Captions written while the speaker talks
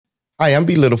Hi, I'm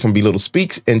B Little from B Little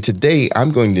Speaks, and today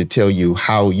I'm going to tell you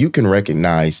how you can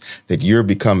recognize that you're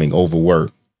becoming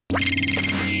overworked.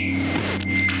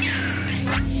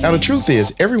 Now, the truth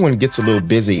is, everyone gets a little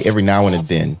busy every now and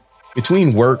then.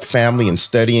 Between work, family, and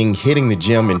studying, hitting the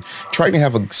gym, and trying to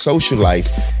have a social life,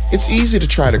 it's easy to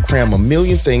try to cram a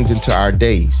million things into our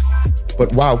days.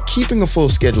 But while keeping a full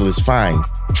schedule is fine,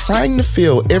 trying to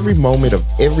fill every moment of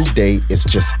every day is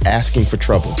just asking for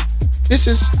trouble. This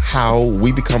is how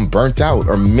we become burnt out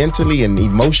or mentally and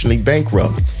emotionally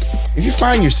bankrupt. If you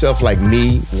find yourself like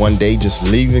me one day just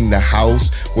leaving the house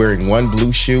wearing one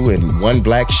blue shoe and one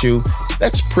black shoe,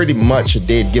 that's pretty much a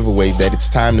dead giveaway that it's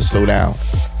time to slow down.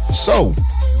 So,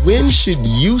 when should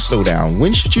you slow down?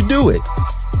 When should you do it?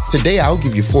 Today, I'll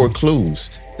give you 4 clues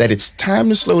that it's time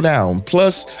to slow down,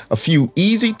 plus a few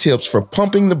easy tips for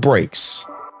pumping the brakes.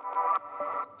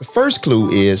 The first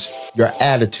clue is your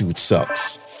attitude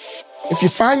sucks. If you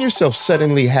find yourself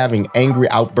suddenly having angry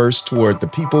outbursts toward the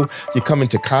people you come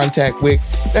into contact with,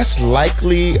 that's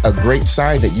likely a great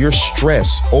sign that you're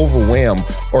stressed, overwhelmed,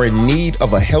 or in need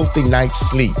of a healthy night's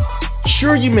sleep.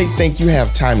 Sure, you may think you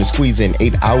have time to squeeze in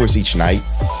 8 hours each night,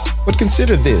 but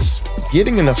consider this.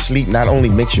 Getting enough sleep not only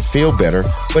makes you feel better,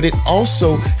 but it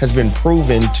also has been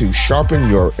proven to sharpen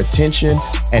your attention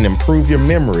and improve your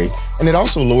memory, and it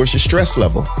also lowers your stress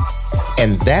level.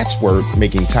 And that's worth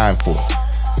making time for.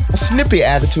 A snippy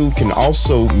attitude can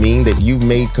also mean that you've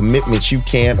made commitments you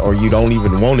can't or you don't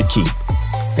even want to keep.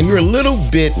 And you're a little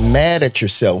bit mad at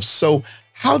yourself. So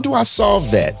how do I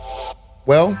solve that?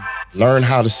 Well, learn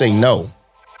how to say no.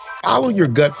 Follow your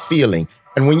gut feeling.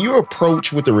 And when you're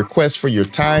approached with a request for your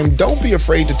time, don't be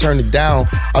afraid to turn it down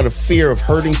out of fear of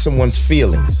hurting someone's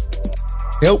feelings.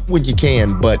 Help when you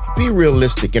can, but be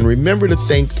realistic and remember to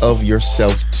think of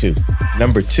yourself too.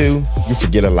 Number 2, you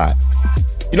forget a lot.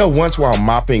 You know, once while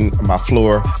mopping my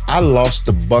floor, I lost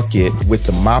the bucket with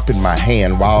the mop in my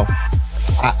hand while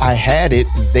I had it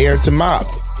there to mop.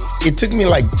 It took me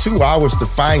like 2 hours to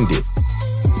find it.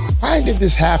 Why did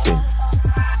this happen?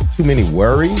 Too many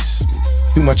worries?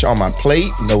 Too much on my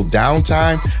plate? No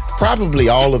downtime? Probably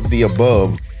all of the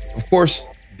above. Of course,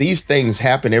 these things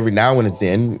happen every now and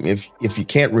then. If you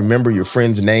can't remember your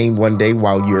friend's name one day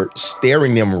while you're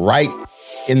staring them right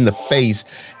in the face,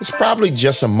 it's probably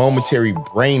just a momentary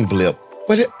brain blip.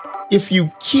 But if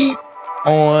you keep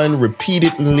on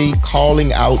repeatedly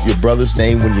calling out your brother's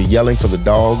name when you're yelling for the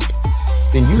dog,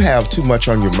 then you have too much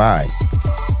on your mind.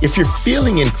 If you're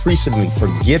feeling increasingly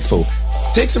forgetful,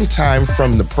 take some time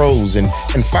from the pros and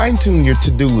fine-tune your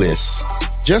to-do list.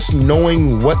 Just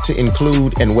knowing what to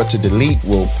include and what to delete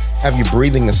will have you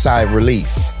breathing a sigh of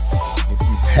relief. If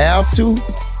you have to,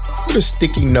 put a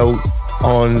sticky note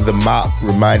on the mop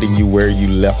reminding you where you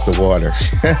left the water.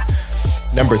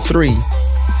 Number 3,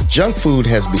 junk food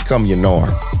has become your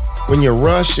norm. When you're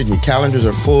rushed and your calendars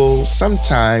are full,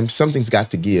 sometimes something's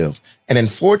got to give. And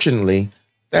unfortunately,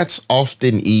 that's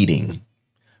often eating.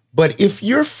 But if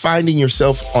you're finding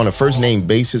yourself on a first-name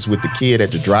basis with the kid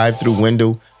at the drive-through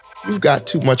window, you've got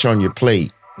too much on your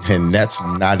plate, and that's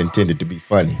not intended to be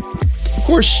funny. Of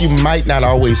course, you might not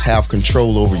always have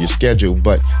control over your schedule,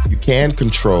 but you can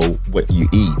control what you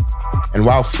eat. And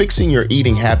while fixing your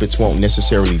eating habits won't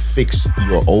necessarily fix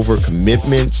your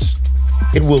overcommitments,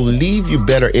 it will leave you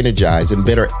better energized and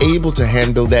better able to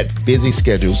handle that busy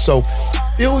schedule. So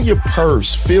fill your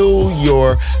purse, fill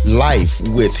your life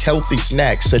with healthy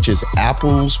snacks such as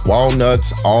apples,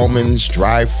 walnuts, almonds,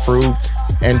 dried fruit.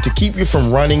 And to keep you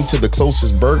from running to the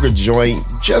closest burger joint,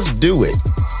 just do it.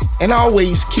 And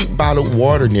always keep bottled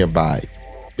water nearby.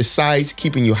 Besides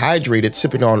keeping you hydrated,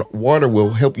 sipping on water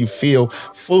will help you feel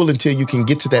full until you can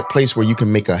get to that place where you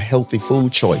can make a healthy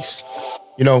food choice.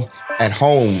 You know, at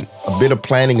home, a bit of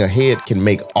planning ahead can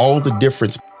make all the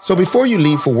difference. So before you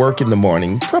leave for work in the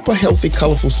morning, prep a healthy,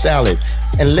 colorful salad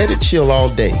and let it chill all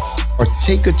day. Or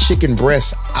take a chicken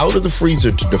breast out of the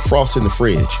freezer to defrost in the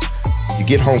fridge. When you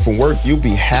get home from work, you'll be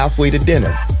halfway to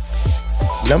dinner.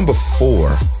 Number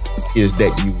 4 is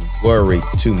that you worry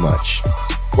too much.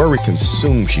 Worry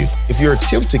consumes you. If your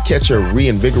attempt to catch a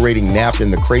reinvigorating nap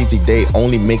in the crazy day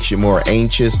only makes you more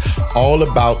anxious, all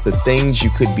about the things you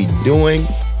could be doing,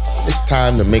 it's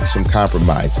time to make some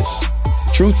compromises.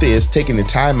 The truth is, taking the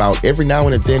time out every now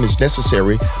and then is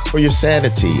necessary for your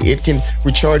sanity. It can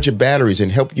recharge your batteries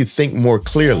and help you think more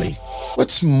clearly.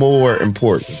 What's more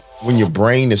important when your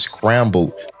brain is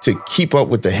scrambled to keep up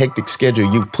with the hectic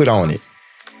schedule you've put on it?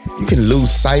 You can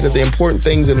lose sight of the important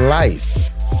things in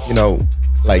life. You know,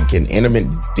 like an intimate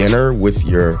dinner with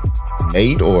your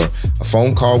mate or a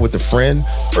phone call with a friend,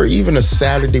 or even a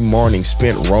Saturday morning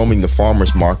spent roaming the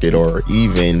farmer's market, or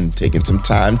even taking some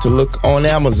time to look on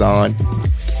Amazon.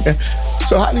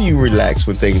 So how do you relax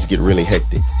when things get really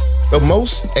hectic? Though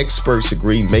most experts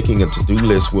agree making a to-do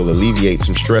list will alleviate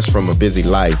some stress from a busy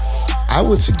life, I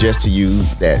would suggest to you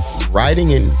that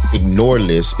writing an ignore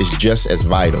list is just as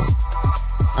vital.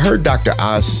 I heard Dr.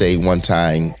 Oz say one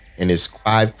time in his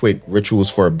 5 quick rituals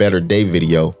for a better day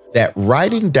video that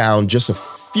writing down just a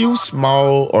few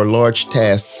small or large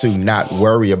tasks to not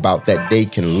worry about that day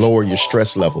can lower your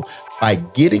stress level by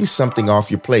getting something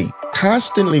off your plate.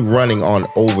 Constantly running on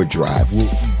overdrive will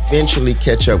eventually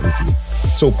catch up with you.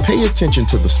 So pay attention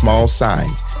to the small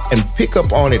signs and pick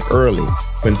up on it early.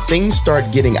 When things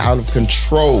start getting out of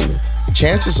control,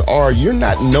 chances are you're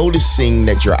not noticing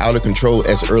that you're out of control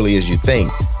as early as you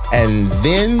think. And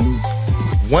then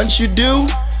once you do,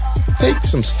 take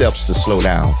some steps to slow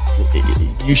down.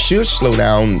 You should slow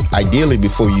down ideally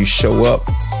before you show up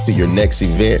to your next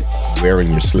event wearing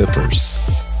your slippers.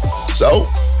 So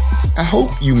I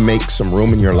hope you make some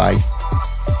room in your life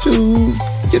to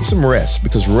get some rest,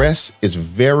 because rest is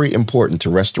very important to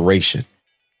restoration.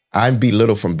 I'm B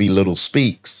Little from B Little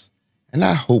Speaks, and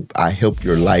I hope I help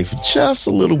your life just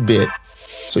a little bit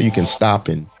so you can stop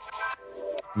and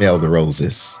smell the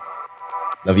roses.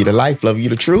 Love you to life, love you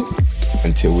to truth.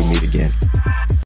 Until we meet again.